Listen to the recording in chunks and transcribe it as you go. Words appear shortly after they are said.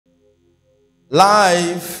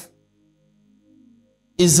Life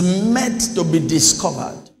is meant to be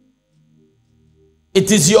discovered. It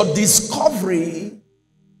is your discovery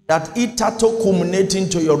that it to culminate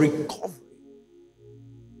into your recovery.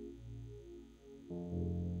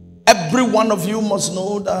 Every one of you must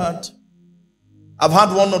know that I've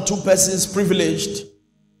had one or two persons privileged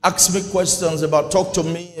ask me questions about, talk to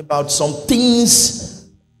me about some things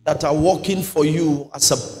that are working for you as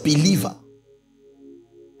a believer.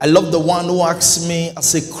 I love the one who asks me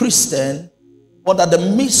as a Christian, what are the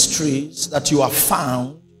mysteries that you have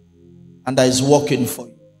found and that is working for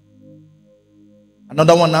you?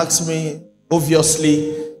 Another one asked me,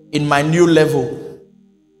 obviously, in my new level,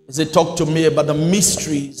 he said, talk to me about the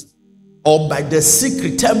mysteries or by the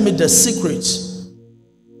secret. Tell me the secrets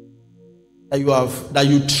that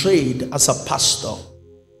you trade as a pastor.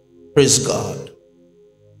 Praise God.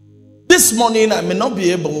 This morning, I may not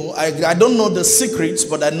be able, I don't know the secrets,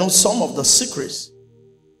 but I know some of the secrets.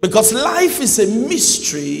 Because life is a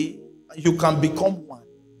mystery, you can become one.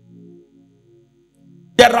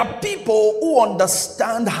 There are people who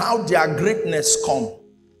understand how their greatness comes.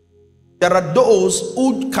 There are those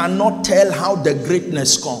who cannot tell how the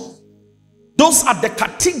greatness comes. Those are the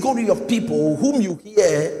category of people whom you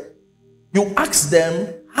hear, you ask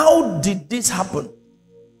them, how did this happen?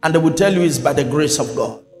 And they will tell you it's by the grace of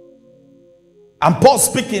God. And Paul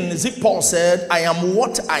speaking, is it Paul said, I am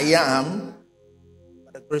what I am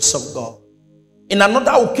by the grace of God. In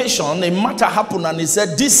another occasion, a matter happened and he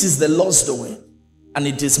said, this is the Lord's doing, and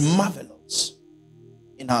it is marvelous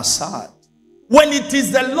in our sight. When it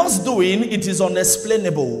is the Lord's doing, it is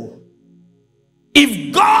unexplainable.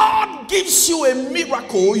 If God gives you a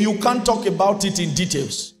miracle, you can't talk about it in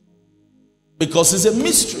details because it's a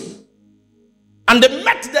mystery. And they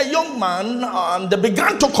met the young man and they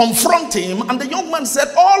began to confront him. And the young man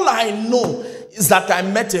said, all I know is that I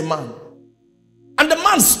met a man. And the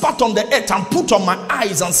man spat on the earth and put on my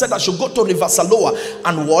eyes and said I should go to River Saloa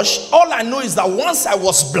and wash. All I know is that once I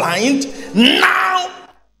was blind, now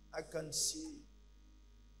I can see.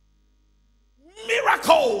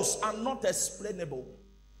 Miracles are not explainable,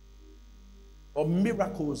 but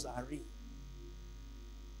miracles are real.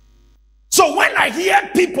 So when I hear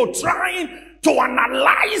people trying to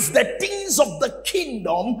analyze the things of the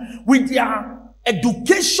kingdom with their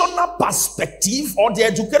educational perspective or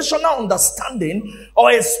their educational understanding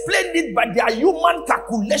or explain it by their human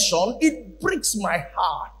calculation, it breaks my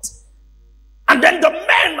heart. And then the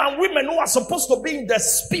men and women who are supposed to be in the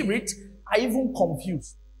spirit are even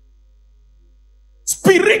confused.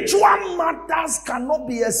 Spiritual matters cannot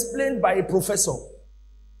be explained by a professor.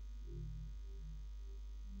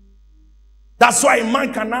 That's why a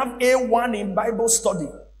man can have A1 in Bible study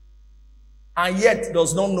and yet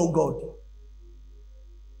does not know God.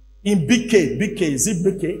 In BK, is it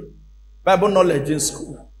BK? Bible knowledge in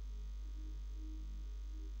school.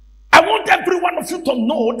 I want every one of you to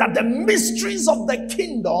know that the mysteries of the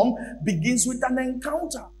kingdom begins with an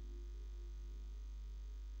encounter.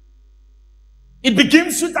 It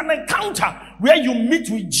begins with an encounter where you meet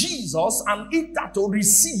with Jesus and enter to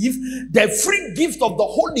receive the free gift of the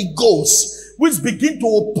Holy Ghost, which begin to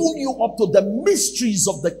open you up to the mysteries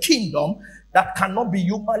of the kingdom that cannot be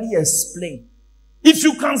humanly explained. If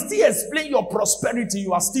you can still explain your prosperity,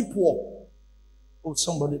 you are still poor. Oh,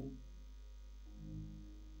 somebody.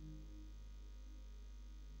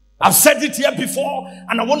 I've said it here before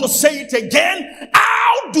and I want to say it again.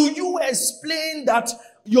 How do you explain that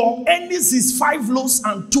your earnings is 5 loaves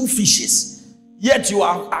and 2 fishes, yet you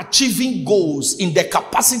are achieving goals in the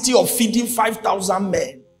capacity of feeding 5,000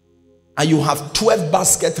 men, and you have 12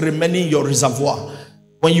 baskets remaining in your reservoir?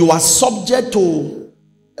 When you are subject to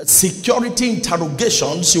security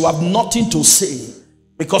interrogations, you have nothing to say.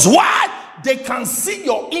 Because why? They can see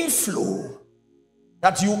your inflow,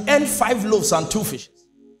 that you earn 5 loaves and 2 fishes,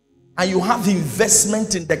 and you have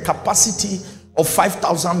investment in the capacity of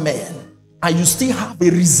 5,000 men. And you still have a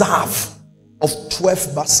reserve of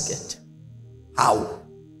 12 baskets. How?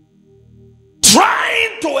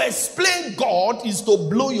 Trying to explain God is to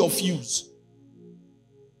blow your fuse.